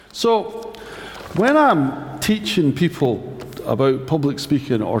So, when I'm teaching people about public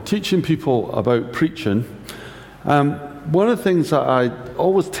speaking or teaching people about preaching, one of the things that I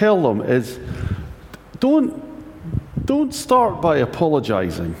always tell them is, don't start by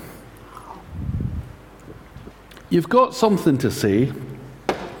apologizing. You've got something to say,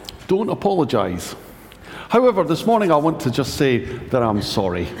 don't apologize. However, this morning I want to just say that I'm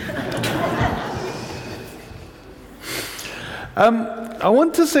sorry. I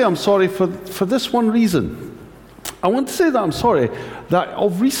want to say I'm sorry for this one reason. I want to say that I'm sorry that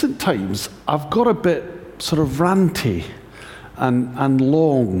of recent times I've got a bit sort of ranty and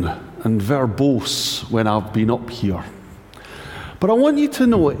long and verbose when I've been up here. But I want you to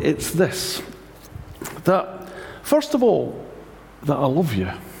know it's this, that first of all, that I love you.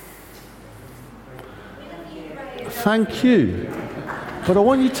 Thank you. But I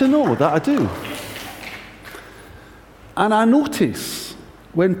want you to know that I do. And I notice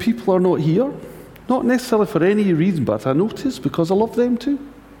when people are not here, not necessarily for any reason, but I notice because I love them too.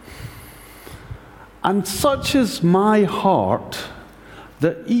 And such is my heart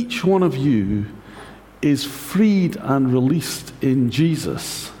that each one of you is freed and released in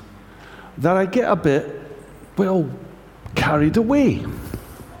Jesus, that I get a bit, carried away.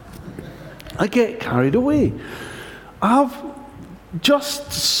 I get carried away. I have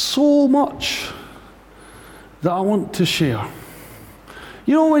just so much that I want to share.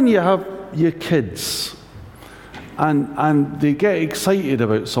 You know, when you have your kids and they get excited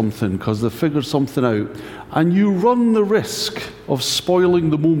about something because they figured something out, and you run the risk of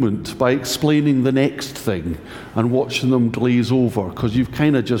spoiling the moment by explaining the next thing and watching them glaze over because you've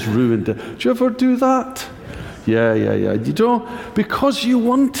kind of just ruined it. Do you ever do that? Yeah. You know, because you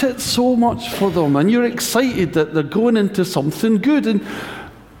want it so much for them and you're excited that they're going into something good, and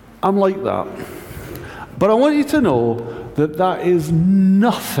I'm like that. But I want you to know that that is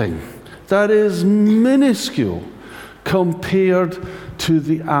nothing. That is minuscule compared to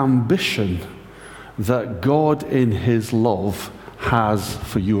the ambition that God in His love has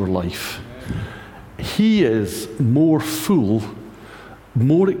for your life. He is more full,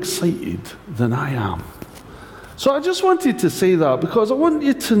 more excited than I am. So I just wanted to say that because I want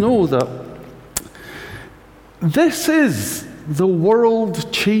you to know that this is the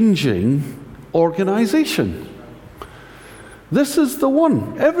world-changing organization. This is the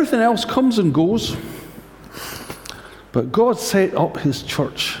one. Everything else comes and goes. But God set up His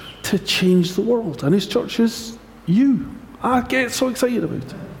church to change the world. And His church is you. I get so excited about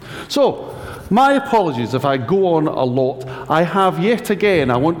it. So, my apologies if I go on a lot. I have yet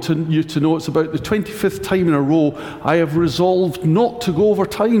again, I want you to know it's about the 25th time in a row, I have resolved not to go over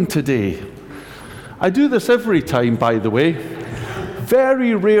time today. I do this every time, by the way.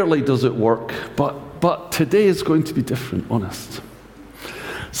 Very rarely does it work, but today is going to be different, honest.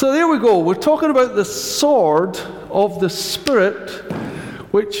 So there we go. We're talking about the sword of the Spirit,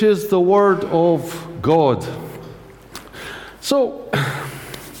 which is the Word of God. So,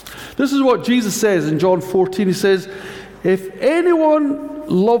 this is what Jesus says in John 14. He says, "If anyone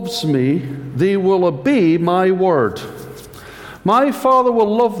loves me, they will obey my word. My Father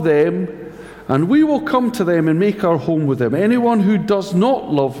will love them, and we will come to them and make our home with them. Anyone who does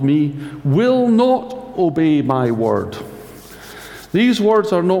not love me will not obey my word. These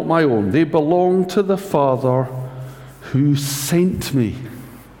words are not my own. They belong to the Father who sent me."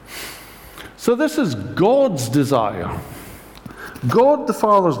 So this is God's desire. God the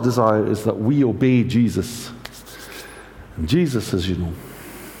Father's desire is that we obey Jesus. And Jesus, as you know.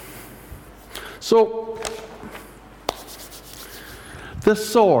 So, the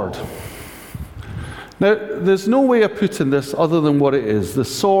sword. Now, there's no way of putting this other than what it is. The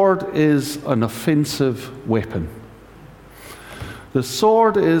sword is an offensive weapon. The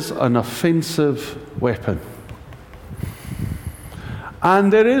sword is an offensive weapon.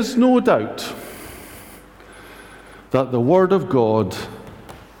 And there is no doubt that the Word of God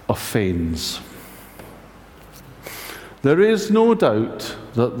offends. There is no doubt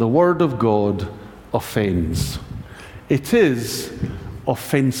that the Word of God offends. It is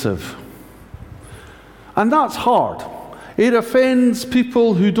offensive. And that's hard. It offends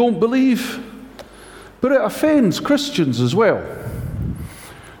people who don't believe, but it offends Christians as well.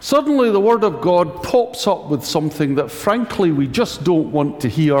 Suddenly the Word of God pops up with something that frankly we just don't want to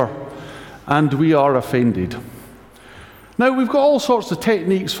hear, and we are offended. Now, we've got all sorts of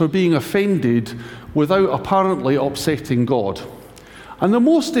techniques for being offended without apparently upsetting God. And the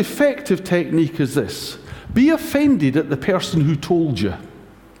most effective technique is this: be offended at the person who told you.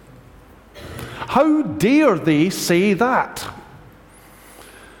 How dare they say that?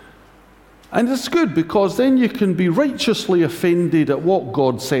 And it's good because then you can be righteously offended at what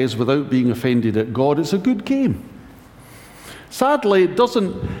God says without being offended at God. It's a good game. Sadly, it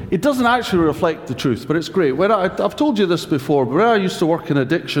doesn't actually reflect the truth, but it's great. I've told you this before, but when I used to work in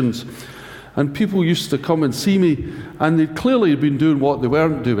addictions, and people used to come and see me, and they'd clearly been doing what they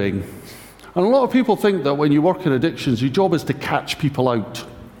weren't doing. And a lot of people think that when you work in addictions, your job is to catch people out.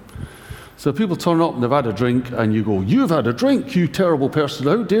 So people turn up and they've had a drink, and you go, "You've had a drink, you terrible person,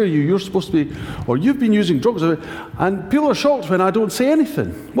 how dare you, you're supposed to be," or "You've been using drugs." And people are shocked when I don't say anything.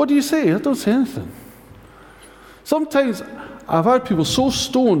 What do you say? I don't say anything. Sometimes I've had people so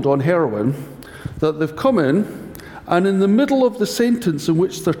stoned on heroin that they've come in, and in the middle of the sentence in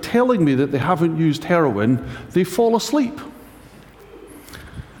which they're telling me that they haven't used heroin, they fall asleep.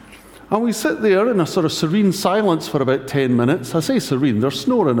 And we sit there in a sort of serene silence for about 10 minutes. I say serene, they're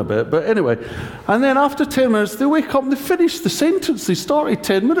snoring a bit, but anyway. And then after 10 minutes, they wake up and they finish the sentence they started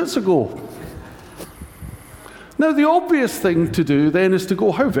 10 minutes ago. Now, the obvious thing to do then is to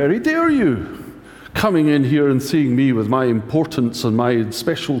go, "How very dare you, coming in here and seeing me with my importance and my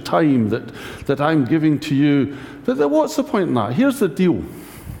special time that I'm giving to you." But then what's the point in that? Here's the deal.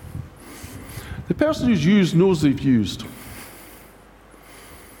 The person who's used knows they've used.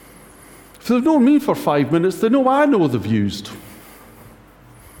 If they've known me for 5 minutes, they know I know they've used.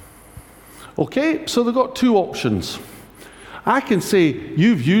 Okay, so they've got two options. I can say,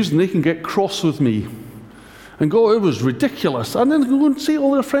 "You've used," and they can get cross with me and go, "It was ridiculous." And then they go and see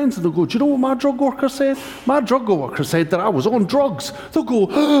all their friends and they'll go, "Do you know what my drug worker said? My drug worker said that I was on drugs." They'll go,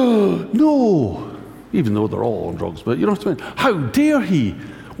 "Oh, no." Even though they're all on drugs, but you know what I mean? "How dare he?"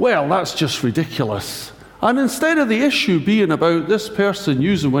 Well, that's just ridiculous. And instead of the issue being about this person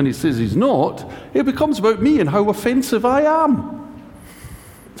using when he says he's not, it becomes about me and how offensive I am.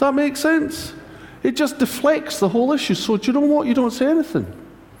 Does that make sense? It just deflects the whole issue. So do you know what? You don't say anything.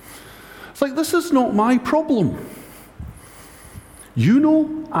 It's like, this is not my problem. You know,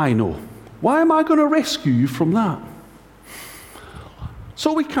 I know. Why am I going to rescue you from that?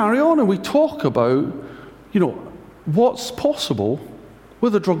 So we carry on and we talk about, what's possible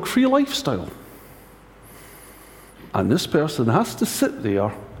with a drug-free lifestyle. And this person has to sit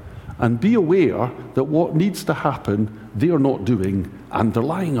there and be aware that what needs to happen, they're not doing, and they're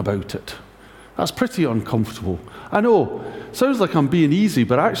lying about it. That's pretty uncomfortable. I know, sounds like I'm being easy,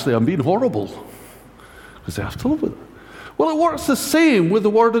 but actually I'm being horrible. Because they have to live with it. Well, it works the same with the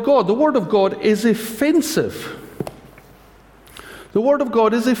Word of God. The Word of God is offensive. The Word of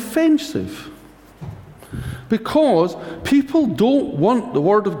God is offensive. Because people don't want the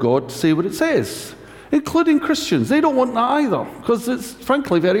Word of God to say what it says. Including Christians. They don't want that either, because it's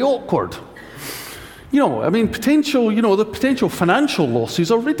frankly very awkward. The potential financial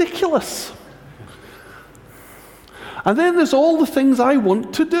losses are ridiculous. And then there's all the things I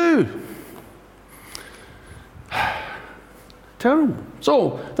want to do. Terrible.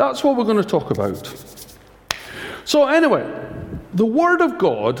 So, that's what we're going to talk about. So anyway, the Word of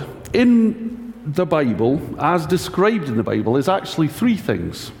God in the Bible, as described in the Bible, is actually three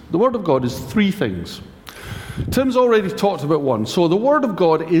things. The Word of God is three things. Tim's already talked about one. So the Word of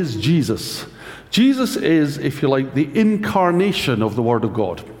God is Jesus. Jesus is, if you like, the incarnation of the Word of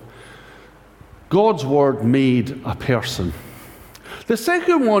God. God's Word made a person. The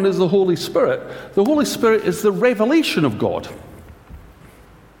second one is the Holy Spirit. The Holy Spirit is the revelation of God.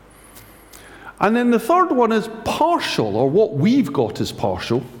 And then the third one is partial, or what we've got is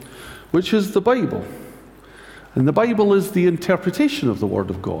partial, which is the Bible. And the Bible is the interpretation of the Word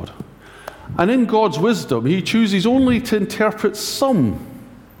of God. And in God's wisdom, He chooses only to interpret some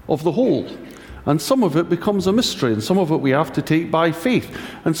of the whole. And some of it becomes a mystery, and some of it we have to take by faith.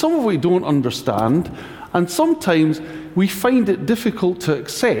 And some of it we don't understand, and sometimes we find it difficult to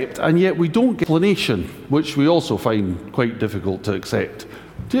accept, and yet we don't get explanation, which we also find quite difficult to accept.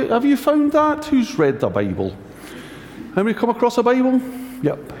 Have you found that? Who's read the Bible? Have you come across a Bible?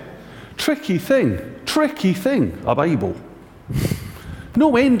 Yep. Tricky thing, a Bible.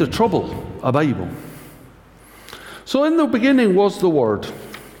 No end of trouble, a Bible. So in the beginning was the Word.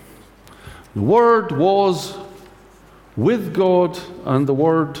 The Word was with God, and the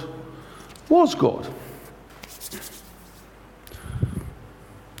Word was God.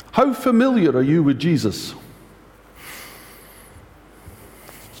 How familiar are you with Jesus?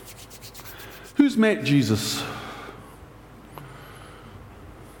 Who's met Jesus?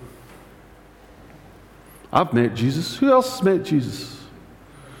 I've met Jesus. Who else has met Jesus?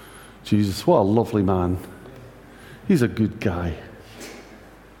 Jesus, what a lovely man. He's a good guy.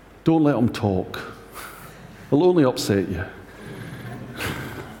 Don't let him talk. It'll only upset you.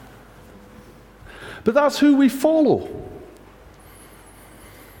 But that's who we follow.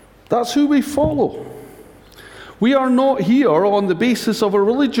 That's who we follow. We are not here on the basis of a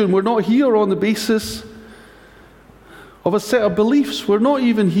religion. We're not here on the basis of a set of beliefs. We're not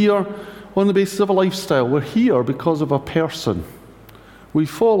even here on the basis of a lifestyle. We're here because of a person. We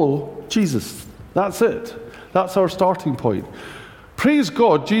follow Jesus. That's it. That's our starting point. Praise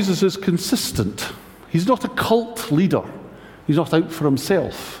God, Jesus is consistent. He's not a cult leader. He's not out for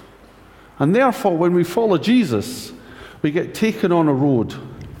himself. And therefore, when we follow Jesus, we get taken on a road.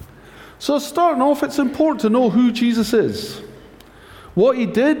 So starting off, it's important to know who Jesus is, what he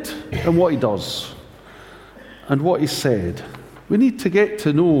did and what he does, and what he said. We need to get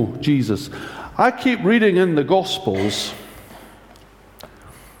to know Jesus. I keep reading in the Gospels,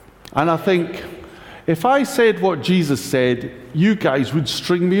 and I think, if I said what Jesus said, you guys would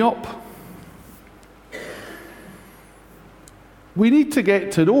string me up. We need to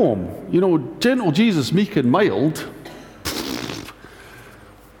get to know him. You know, gentle Jesus, meek and mild.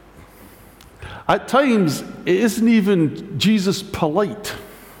 At times, it isn't even Jesus polite.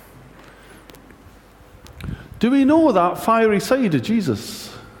 Do we know that fiery side of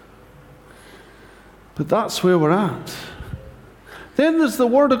Jesus? But that's where we're at. Then there's the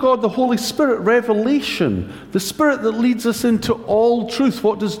Word of God, the Holy Spirit, revelation, the Spirit that leads us into all truth.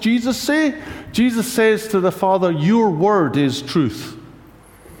 What does Jesus say? Jesus says to the Father, your word is truth.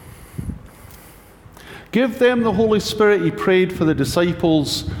 Give them the Holy Spirit, he prayed for the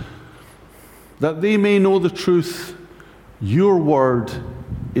disciples, that they may know the truth. Your word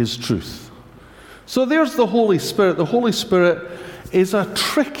is truth. So there's the Holy Spirit. The Holy Spirit is a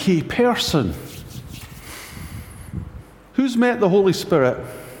tricky person. Who's met the Holy Spirit?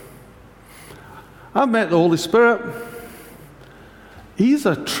 I've met the Holy Spirit. He's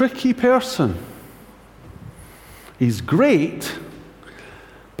a tricky person. He's great,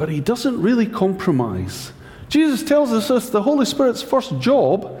 but he doesn't really compromise. Jesus tells us this, the Holy Spirit's first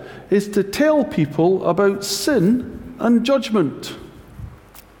job is to tell people about sin and judgment.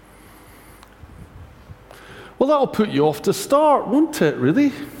 Well, that'll put you off to start, won't it,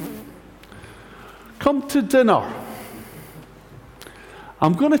 really? Come to dinner.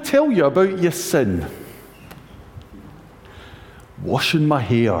 I'm going to tell you about your sin. Washing my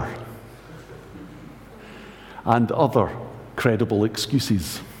hair. And other credible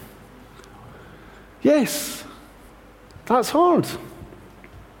excuses. Yes, that's hard.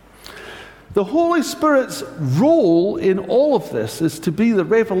 The Holy Spirit's role in all of this is to be the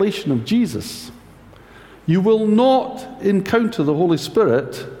revelation of Jesus. You will not encounter the Holy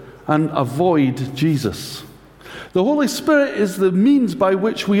Spirit and avoid Jesus. The Holy Spirit is the means by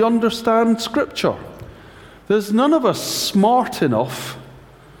which we understand Scripture. There's none of us smart enough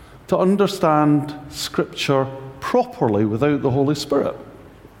to understand Scripture properly without the Holy Spirit.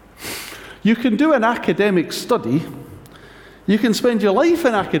 You can do an academic study. You can spend your life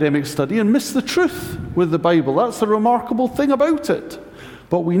in academic study and miss the truth with the Bible. That's the remarkable thing about it.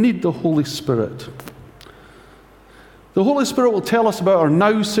 But we need the Holy Spirit. The Holy Spirit will tell us about our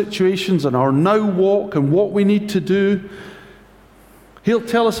now situations and our now walk and what we need to do. He'll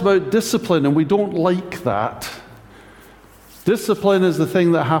tell us about discipline, and we don't like that. Discipline is the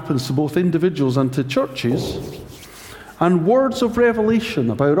thing that happens to both individuals and to churches. And words of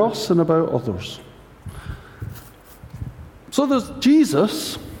revelation about us and about others. So there's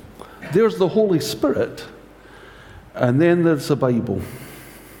Jesus, there's the Holy Spirit, and then there's the Bible.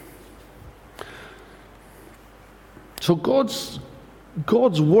 So God's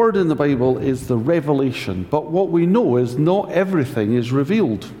word in the Bible is the revelation, but what we know is not everything is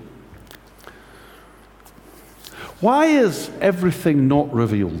revealed. Why is everything not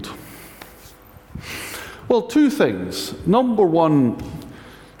revealed? Well, two things. Number one,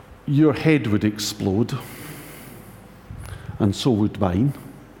 your head would explode, and so would mine.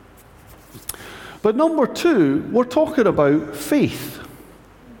 But number two, we're talking about faith.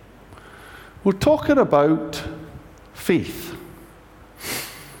 We're talking about faith.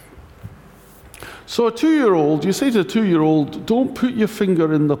 So a 2-year-old, you say to a 2-year-old, don't put your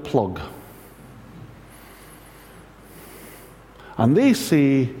finger in the plug. And they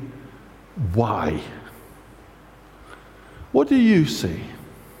say, why? What do you say?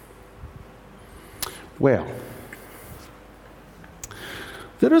 Well,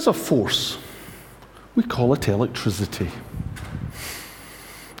 there is a force. We call it electricity.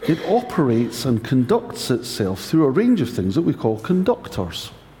 It operates and conducts itself through a range of things that we call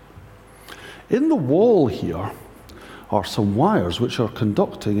conductors. In the wall here are some wires which are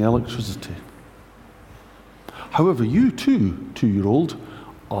conducting electricity. However, you too, 2-year-old,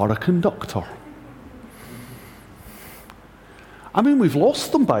 are a conductor. I mean, we've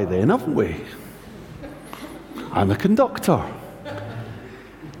lost them by then, haven't we? I'm a conductor.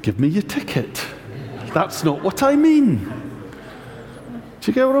 give me your ticket. That's not what I mean.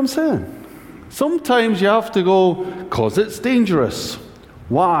 Do you get what I'm saying? Sometimes you have to go, because it's dangerous.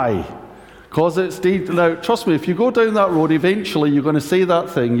 Why? Because it's dangerous. Now, trust me, if you go down that road, eventually you're going to say that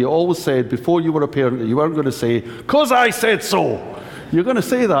thing you always said before you were a parent that you weren't going to say, because I said so. You're going to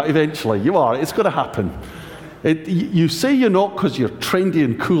say that eventually. You are. It's going to happen. You say you're not because you're trendy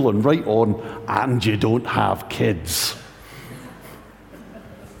and cool and right on, and you don't have kids.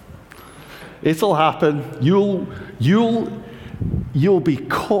 It'll happen. You'll be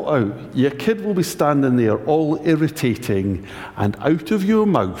caught out. Your kid will be standing there all irritating, and out of your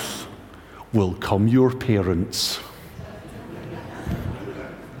mouth will come your parents.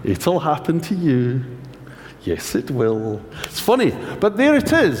 It'll happen to you. Yes, it will. It's funny, but there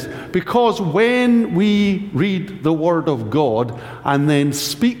it is. Because when we read the Word of God and then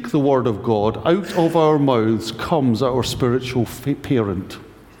speak the Word of God, out of our mouths comes our spiritual parent.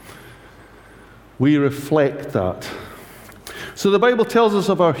 We reflect that. So the Bible tells us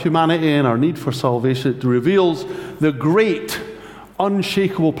of our humanity and our need for salvation. It reveals the great,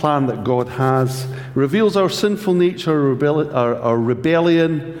 unshakable plan that God has. It reveals our sinful nature, our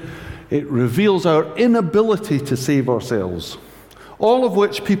rebellion. It reveals our inability to save ourselves, all of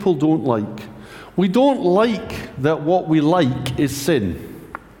which people don't like. We don't like that what we like is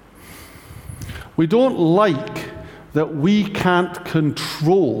sin. We don't like that we can't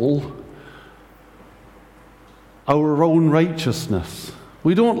control our own righteousness.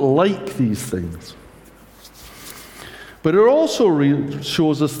 We don't like these things. But it also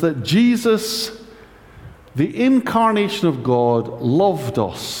shows us that Jesus, the incarnation of God, loved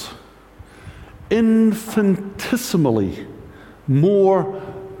us infinitesimally more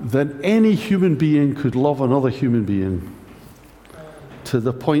than any human being could love another human being, to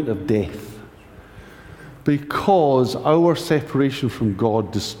the point of death, because our separation from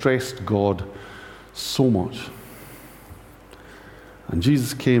God distressed God so much. And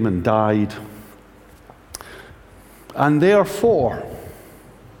Jesus came and died. And therefore,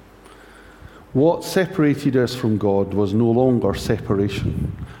 what separated us from God was no longer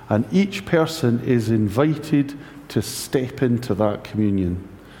separation. And each person is invited to step into that communion,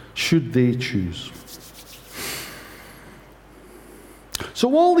 should they choose.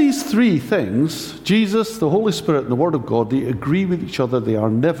 So all these three things, Jesus, the Holy Spirit, and the Word of God, they agree with each other. They are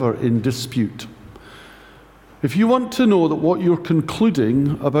never in dispute. If you want to know that what you're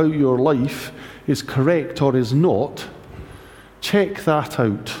concluding about your life is correct or is not, check that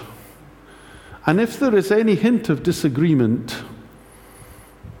out. And if there is any hint of disagreement,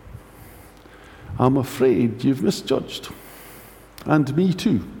 I'm afraid you've misjudged. And me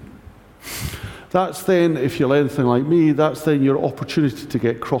too. That's then, if you're anything like me, that's then your opportunity to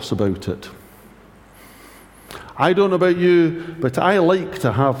get cross about it. I don't know about you, but I like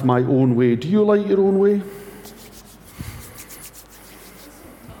to have my own way. Do you like your own way?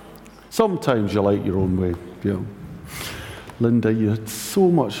 Sometimes you like your own way, yeah. Linda, you're so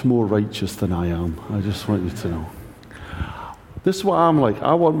much more righteous than I am. I just want you to know. This is what I'm like.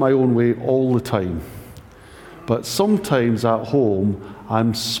 I want my own way all the time. But sometimes at home,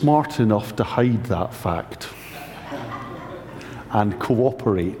 I'm smart enough to hide that fact and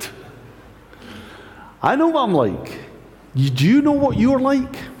cooperate. I know what I'm like. Do you know what you're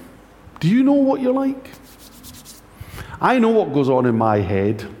like? Do you know what you're like? I know what goes on in my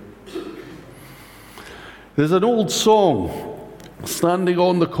head. There's an old song, standing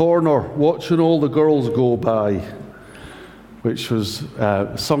on the corner, watching all the girls go by, which was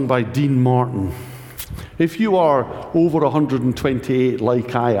sung by Dean Martin. If you are over 128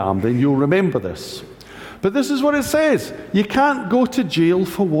 like I am, then you'll remember this. But this is what it says. You can't go to jail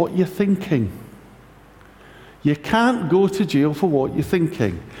for what you're thinking. You can't go to jail for what you're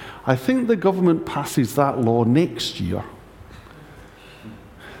thinking. I think the government passes that law next year.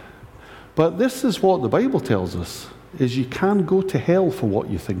 But this is what the Bible tells us, is you can go to hell for what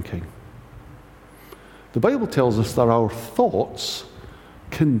you're thinking. The Bible tells us that our thoughts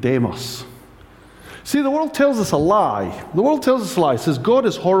condemn us. See, the world tells us a lie. The world tells us a lie. It says God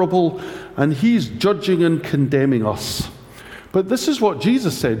is horrible and he's judging and condemning us. But this is what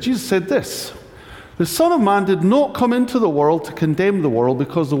Jesus said. Jesus said this: the Son of Man did not come into the world to condemn the world,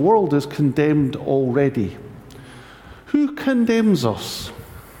 because the world is condemned already. Who condemns us?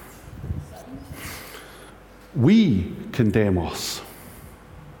 We condemn us.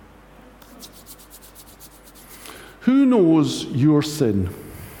 Who knows your sin?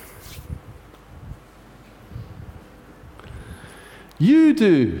 You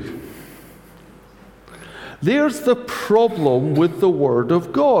do. There's the problem with the Word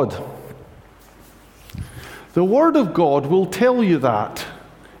of God. The Word of God will tell you that.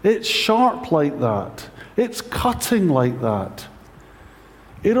 It's sharp like that. It's cutting like that.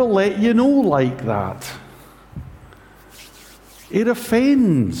 It'll let you know like that. It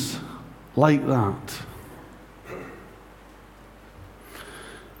offends like that.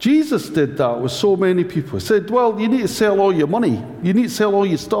 Jesus did that with so many people. He said, well, you need to sell all your money. You need to sell all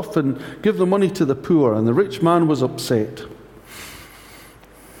your stuff and give the money to the poor. And the rich man was upset.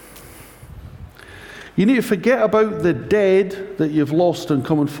 You need to forget about the dead that you've lost and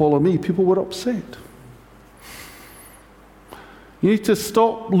come and follow me. People were upset. You need to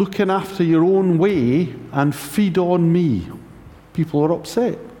stop looking after your own way and feed on me. People are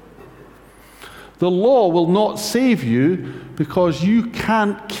upset. The law will not save you because you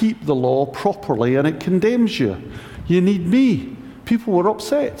can't keep the law properly and it condemns you. You need me. People were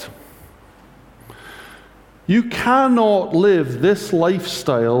upset. You cannot live this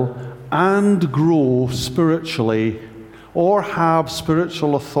lifestyle and grow spiritually or have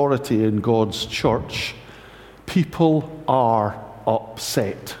spiritual authority in God's church. People are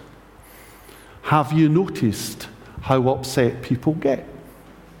upset. Have you noticed how upset people get?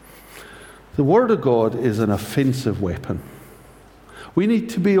 The Word of God is an offensive weapon. We need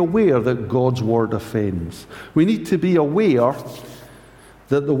to be aware that God's Word offends. We need to be aware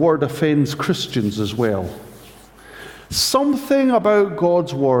that the Word offends Christians as well. Something about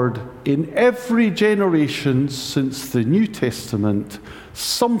God's Word in every generation since the New Testament,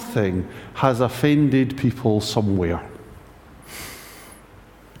 something has offended people somewhere.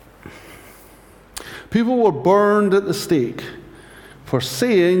 People were burned at the stake for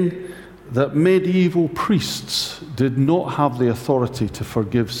saying that medieval priests did not have the authority to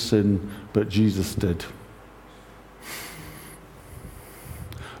forgive sin, but Jesus did.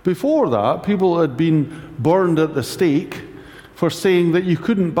 Before that, people had been burned at the stake for saying that you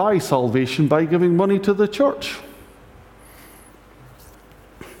couldn't buy salvation by giving money to the church.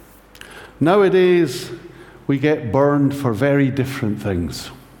 Nowadays, we get burned for very different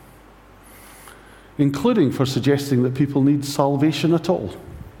things, including for suggesting that people need salvation at all.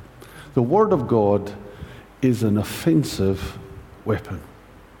 The Word of God is an offensive weapon,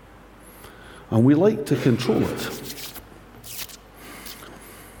 and we like to control it.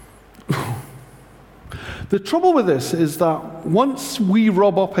 The trouble with this is that once we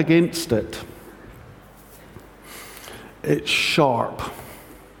rub up against it, it's sharp.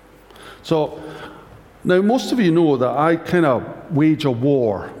 So, now most of you know that I kind of wage a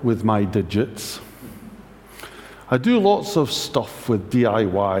war with my digits. I do lots of stuff with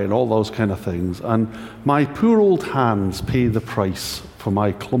DIY and all those kind of things, and my poor old hands pay the price for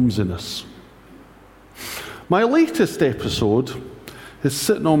my clumsiness. My latest episode is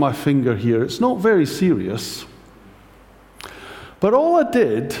sitting on my finger here. It's not very serious, but all I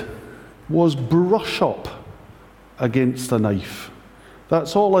did was brush up against a knife.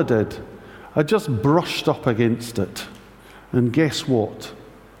 That's all I did. I just brushed up against it, and guess what?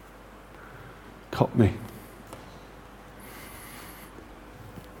 Cut me.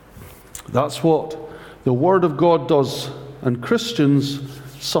 That's what the Word of God does, and Christians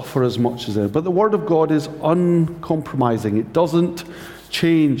suffer as much as they. But the Word of God is uncompromising. It doesn't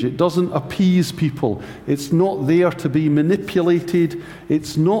change. It doesn't appease people. It's not there to be manipulated.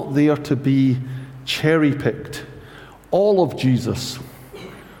 It's not there to be cherry-picked. All of Jesus,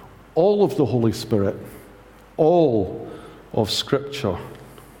 all of the Holy Spirit, all of Scripture.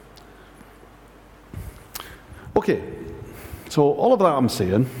 Okay, so all of that I'm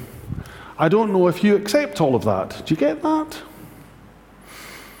saying, I don't know if you accept all of that. Do you get that?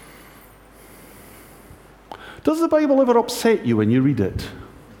 Does the Bible ever upset you when you read it?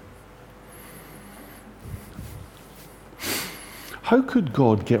 How could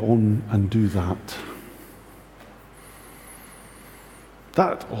God get on and do that?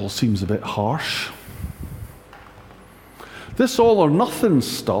 That all seems a bit harsh. This all or nothing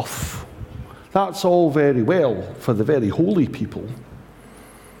stuff, that's all very well for the very holy people.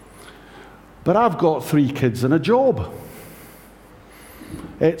 But I've got 3 kids and a job,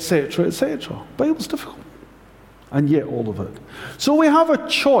 etc., etc. Bible's difficult. And yet all of it. So we have a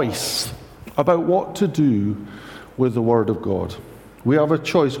choice about what to do with the Word of God. We have a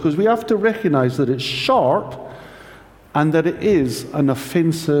choice because we have to recognize that it's sharp and that it is an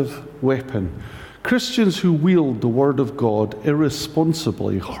offensive weapon. Christians who wield the Word of God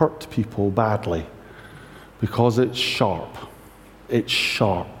irresponsibly hurt people badly because it's sharp. It's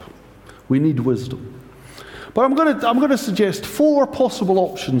sharp. We need wisdom. But I'm going to suggest 4 possible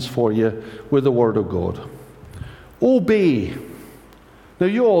options for you with the Word of God. Obey. Now,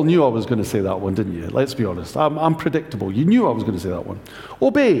 you all knew I was going to say that one, didn't you? Let's be honest. I'm predictable. You knew I was going to say that one.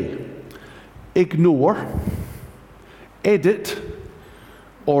 Obey. Ignore. Edit.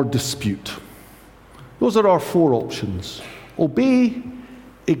 or dispute. Those are our 4 options. Obey,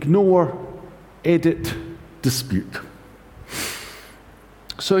 ignore, edit, dispute.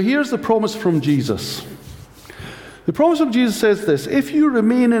 So here's the promise from Jesus. The promise of Jesus says this: if you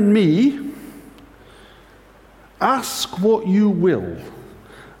remain in me, ask what you will,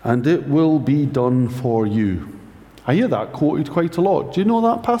 and it will be done for you. I hear that quoted quite a lot. Do you know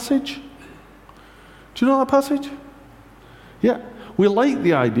that passage? Do you know that passage? Yeah. We like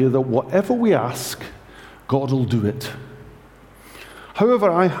the idea that whatever we ask, God will do it.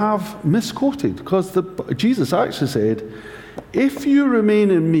 However, I have misquoted, because Jesus actually said, if you remain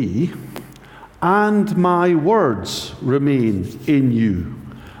in me and my words remain in you,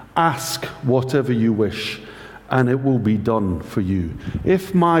 ask whatever you wish, and it will be done for you.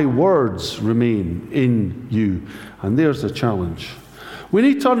 If my words remain in you. And there's the challenge. We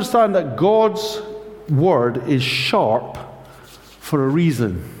need to understand that God's word is sharp for a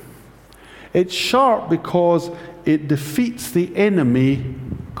reason. It's sharp because it defeats the enemy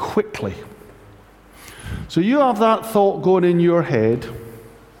quickly. So you have that thought going in your head,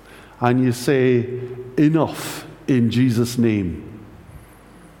 and you say, enough in Jesus' name.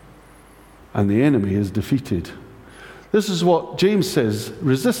 And the enemy is defeated. This is what James says: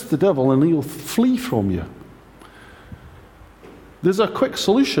 resist the devil and he'll flee from you. There's a quick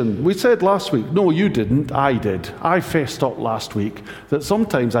solution. We said last week, no, you didn't, I did. I fessed up last week that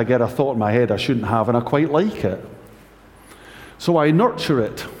sometimes I get a thought in my head I shouldn't have, and I quite like it. So I nurture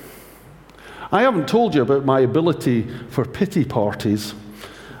it. I haven't told you about my ability for pity parties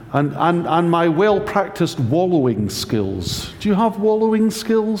and my well-practiced wallowing skills. Do you have wallowing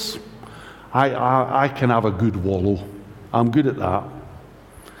skills? I can have a good wallow. I'm good at that.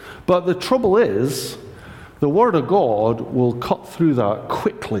 But the trouble is, the Word of God will cut through that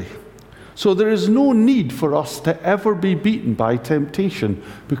quickly. So there is no need for us to ever be beaten by temptation,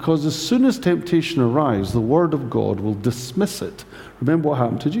 because as soon as temptation arrives, the Word of God will dismiss it. Remember what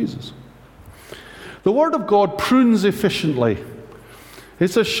happened to Jesus. The Word of God prunes efficiently.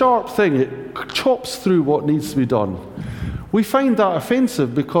 It's a sharp thing. It chops through what needs to be done. We find that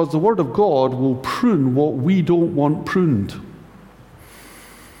offensive because the Word of God will prune what we don't want pruned.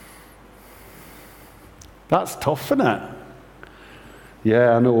 That's tough, isn't it?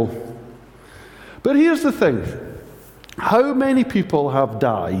 Yeah, I know. But here's the thing. How many people have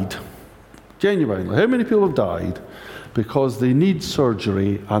died, genuinely, how many people have died because they need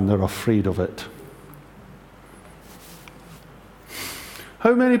surgery and they're afraid of it?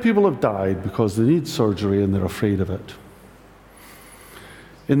 How many people have died because they need surgery and they're afraid of it?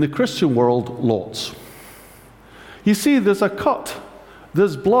 In the Christian world, lots. You see, there's a cut,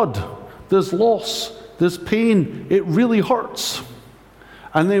 there's blood, there's loss, there's pain. It really hurts.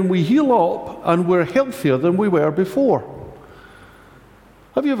 And then we heal up and we're healthier than we were before.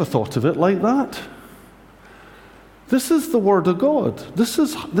 Have you ever thought of it like that? This is the Word of God. This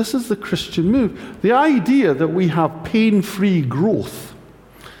is the Christian move. The idea that we have pain-free growth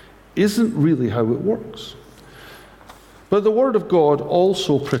isn't really how it works. But the Word of God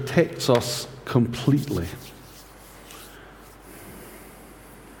also protects us completely.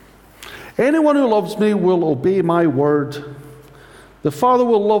 Anyone who loves me will obey my word. The Father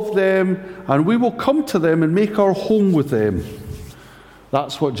will love them, and we will come to them and make our home with them.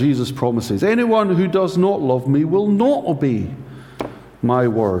 That's what Jesus promises. Anyone who does not love me will not obey my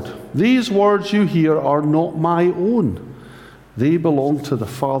word. These words you hear are not my own. They belong to the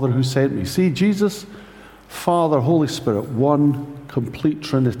Father who sent me. See, Jesus, Father, Holy Spirit, one complete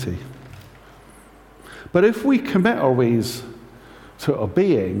Trinity. But if we commit our ways to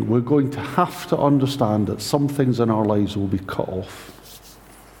obeying, we're going to have to understand that some things in our lives will be cut off.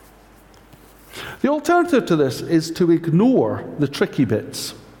 The alternative to this is to ignore the tricky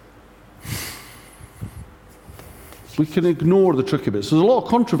bits. We can ignore the tricky bits. There's a lot of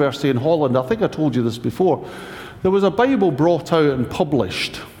controversy in Holland. I think I told you this before. There was a Bible brought out and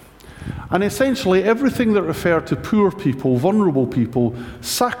published. And essentially everything that referred to poor people, vulnerable people,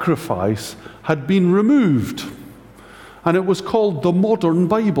 sacrifice had been removed. And it was called the Modern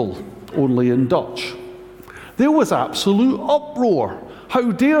Bible, only in Dutch. There was absolute uproar.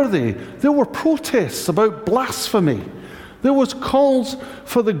 How dare they? There were protests about blasphemy. There was calls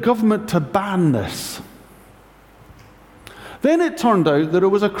for the government to ban this. Then it turned out that it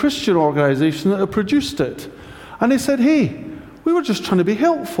was a Christian organization that had produced it. And they said, hey, we were just trying to be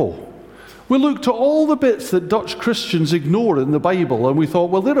helpful. We looked at all the bits that Dutch Christians ignore in the Bible, and we thought,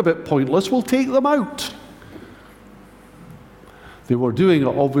 well, they're a bit pointless, we'll take them out. They were doing it,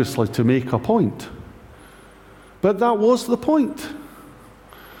 obviously, to make a point. But that was the point.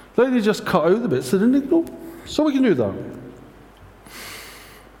 They just cut out the bits they didn't ignore. So we can do that.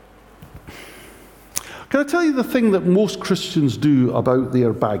 Can I tell you the thing that most Christians do about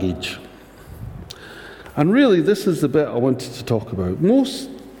their baggage? And really, this is the bit I wanted to talk about. Most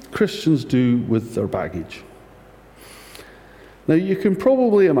Christians do with their baggage. Now, you can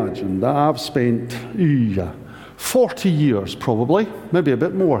probably imagine that I've spent 40 years, probably, maybe a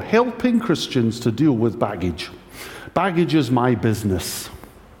bit more, helping Christians to deal with baggage. Baggage is my business.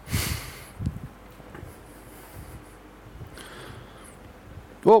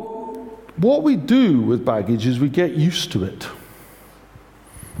 Well, what we do with baggage is we get used to it.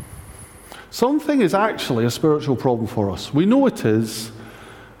 Something is actually a spiritual problem for us. We know it is,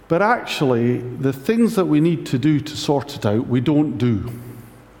 but actually the things that we need to do to sort it out, we don't do.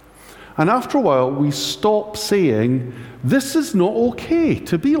 And after a while, we stop saying, this is not okay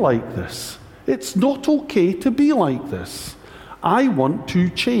to be like this. It's not okay to be like this. I want to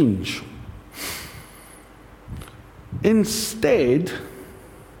change. Instead,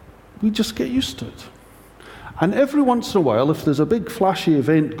 we just get used to it. And every once in a while, if there's a big flashy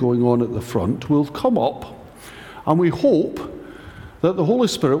event going on at the front, we'll come up and we hope that the Holy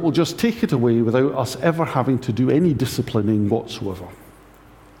Spirit will just take it away without us ever having to do any disciplining whatsoever.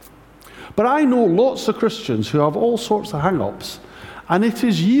 But I know lots of Christians who have all sorts of hang-ups, and it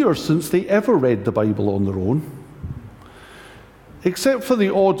is years since they ever read the Bible on their own. Except for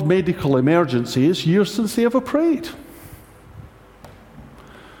the odd medical emergency, it's years since they ever prayed.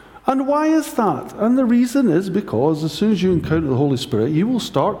 And why is that? And the reason is because as soon as you encounter the Holy Spirit, He will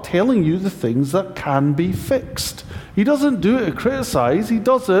start telling you the things that can be fixed. He doesn't do it to criticize, He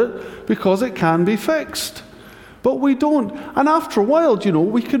does it because it can be fixed. But we don't. And after a while,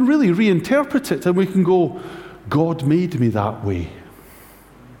 we can really reinterpret it and we can go, God made me that way.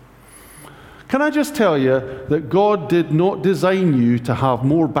 Can I just tell you that God did not design you to have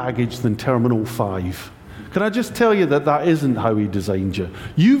more baggage than Terminal 5? Can I just tell you that that isn't how He designed you?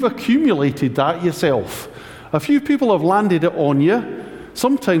 You've accumulated that yourself. A few people have landed it on you,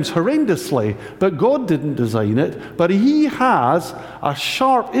 sometimes horrendously, but God didn't design it. But He has a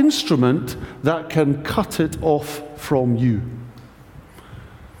sharp instrument that can cut it off from you.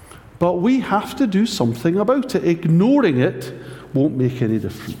 But we have to do something about it. Ignoring it won't make any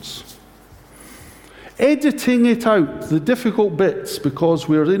difference. Editing it out, the difficult bits, because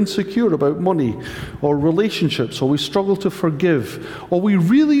we're insecure about money or relationships, or we struggle to forgive, or we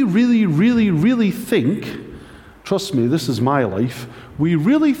really, really, really, really think, trust me, this is my life, we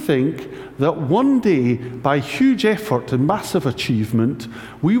really think that one day, by huge effort and massive achievement,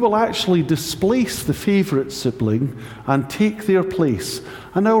 we will actually displace the favourite sibling and take their place.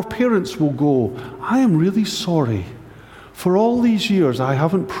 And our parents will go, I am really sorry. For all these years, I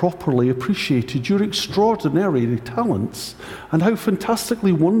haven't properly appreciated your extraordinary talents and how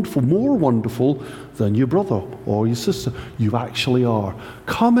fantastically wonderful, more wonderful than your brother or your sister you actually are.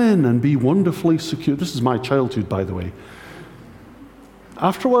 Come in and be wonderfully secure. This is my childhood, by the way.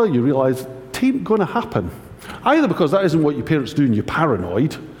 After a while, you realize it ain't going to happen. Either because that isn't what your parents do and you're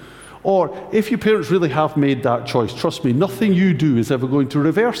paranoid, or if your parents really have made that choice, trust me, nothing you do is ever going to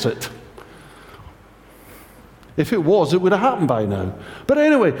reverse it. If it was, it would have happened by now. But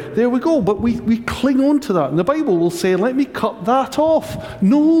anyway, there we go. But we cling on to that. And the Bible will say, let me cut that off.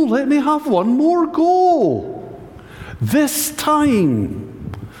 No, let me have one more go. This time.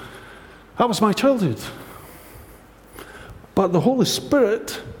 That was my childhood. But the Holy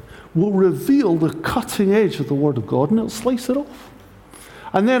Spirit will reveal the cutting edge of the Word of God and it'll slice it off.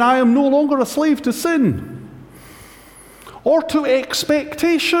 And then I am no longer a slave to sin or to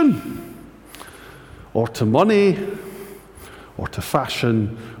expectation, or to money, or to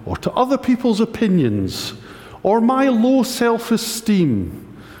fashion, or to other people's opinions, or my low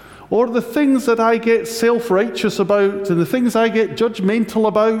self-esteem, or the things that I get self-righteous about, and the things I get judgmental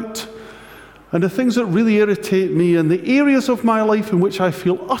about, and the things that really irritate me, and the areas of my life in which I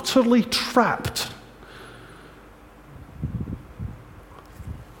feel utterly trapped.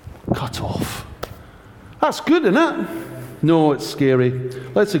 Cut off. That's good, isn't it? No, it's scary.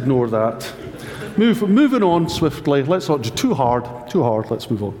 Let's ignore that. Moving on swiftly. Let's not do too hard. Let's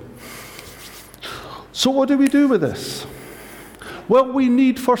move on. So what do we do with this? Well, we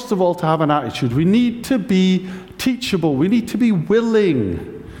need, first of all, to have an attitude. We need to be teachable. We need to be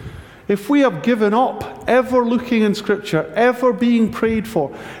willing. If we have given up ever looking in Scripture, ever being prayed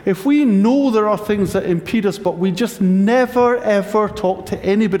for, if we know there are things that impede us, but we just never, ever talk to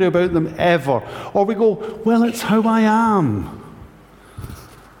anybody about them, ever, or we go, well, it's how I am,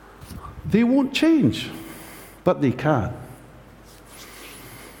 they won't change, but they can.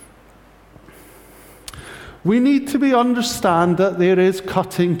 We need to understand that there is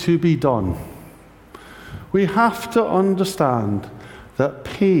cutting to be done. We have to understand that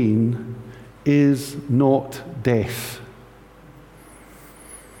pain is not death.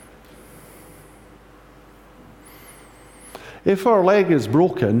 If our leg is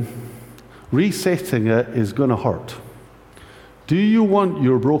broken, resetting it is going to hurt. Do you want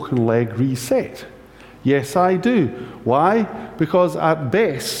your broken leg reset? Yes, I do. Why? Because at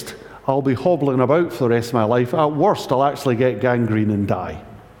best, I'll be hobbling about for the rest of my life. At worst, I'll actually get gangrene and die.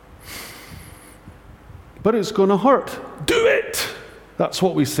 But it's going to hurt. Do it! That's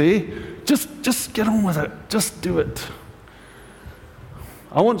what we say. Just get on with it. Just do it.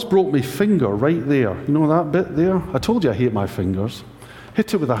 I once broke my finger right there. You know that bit there? I told you I hate my fingers.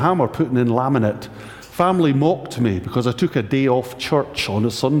 Hit it with a hammer putting in laminate. Family mocked me because I took a day off church on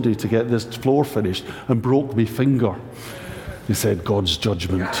a Sunday to get this floor finished and broke my finger. They said, God's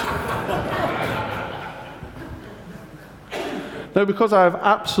judgment. Now, because I have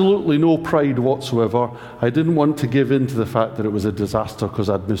absolutely no pride whatsoever, I didn't want to give in to the fact that it was a disaster because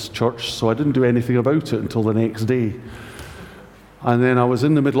I'd missed church, so I didn't do anything about it until the next day. And then I was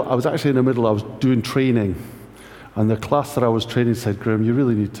doing training, and the class that I was training said, Graeme, you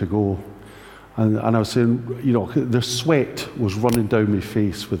really need to go. And I was saying, you know, the sweat was running down my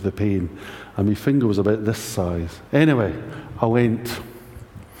face with the pain, and my finger was about this size. Anyway, I went,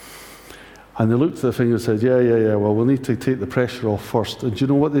 and they looked at the finger and said, yeah, well, we'll need to take the pressure off first. And do you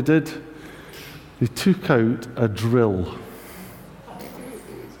know what they did? They took out a drill.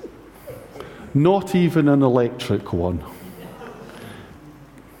 Not even an electric one.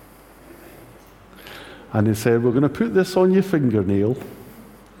 And they said, we're going to put this on your fingernail.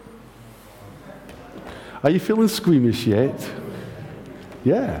 Are you feeling squeamish yet?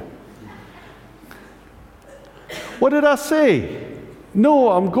 Yeah. What did I say? No,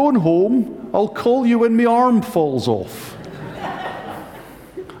 I'm going home. I'll call you when my arm falls off.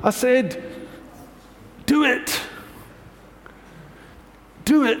 I said, do it.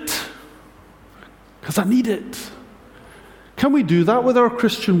 Do it. Because I need it. Can we do that with our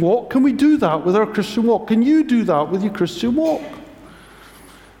Christian walk? Can we do that with our Christian walk? Can you do that with your Christian walk?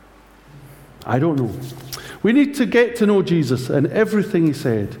 I don't know. We need to get to know Jesus and everything he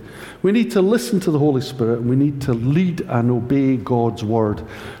said. We need to listen to the Holy Spirit, and we need to lead and obey God's word,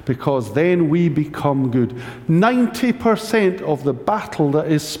 because then we become good. 90% of the battle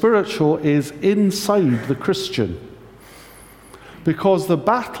that is spiritual is inside the Christian. Because the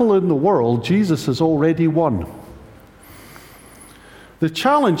battle in the world, Jesus has already won. The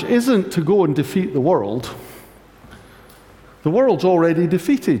challenge isn't to go and defeat the world. The world's already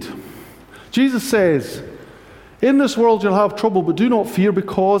defeated. Jesus says, in this world you'll have trouble, but do not fear,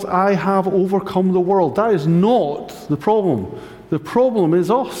 because I have overcome the world. That is not the problem. The problem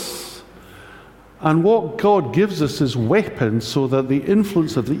is us. And what God gives us is weapons so that the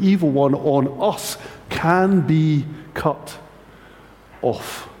influence of the evil one on us can be cut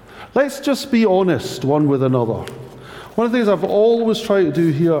off. Let's just be honest one with another. One of the things I've always tried to do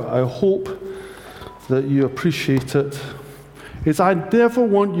here, I hope that you appreciate it, is I never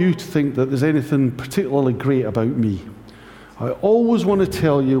want you to think that there's anything particularly great about me. I always want to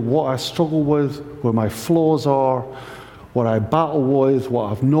tell you what I struggle with, where my flaws are, what I battle with,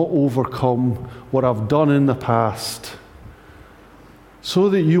 what I've not overcome, what I've done in the past, so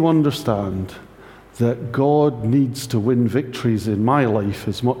that you understand that God needs to win victories in my life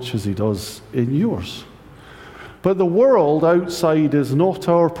as much as he does in yours. But the world outside is not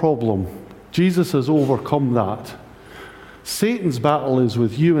our problem. Jesus has overcome that. Satan's battle is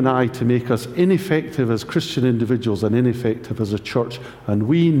with you and I to make us ineffective as Christian individuals and ineffective as a church, and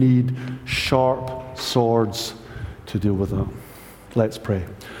we need sharp swords to deal with that. Let's pray.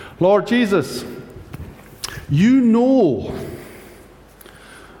 Lord Jesus, you know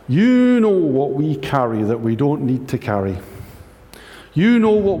what we carry that we don't need to carry. You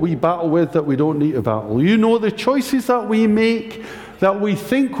know what we battle with that we don't need to battle. You know the choices that we make that we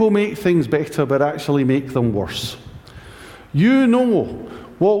think will make things better but actually make them worse. You know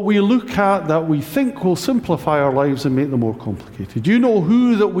what we look at that we think will simplify our lives and make them more complicated. You know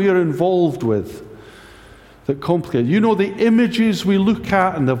who that we are involved with that complicate. You know the images we look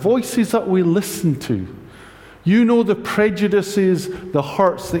at and the voices that we listen to. You know the prejudices, the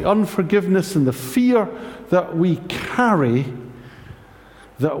hurts, the unforgiveness, and the fear that we carry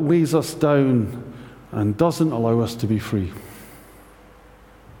that weighs us down and doesn't allow us to be free.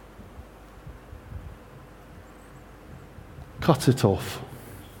 Cut it off.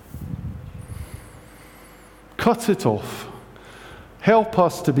 Cut it off. Help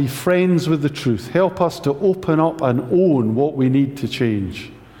us to be friends with the truth. Help us to open up and own what we need to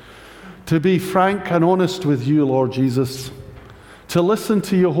change. To be frank and honest with you, Lord Jesus. To listen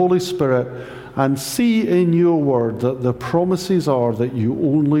to your Holy Spirit and see in your word that the promises are that you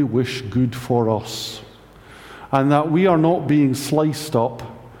only wish good for us, and that we are not being sliced up,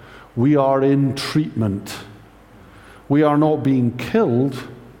 we are in treatment. We are not being killed,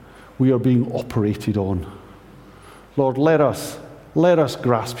 we are being operated on. Lord, let us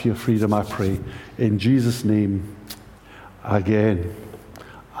grasp your freedom, I pray. In Jesus' name, again.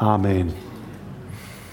 Amen.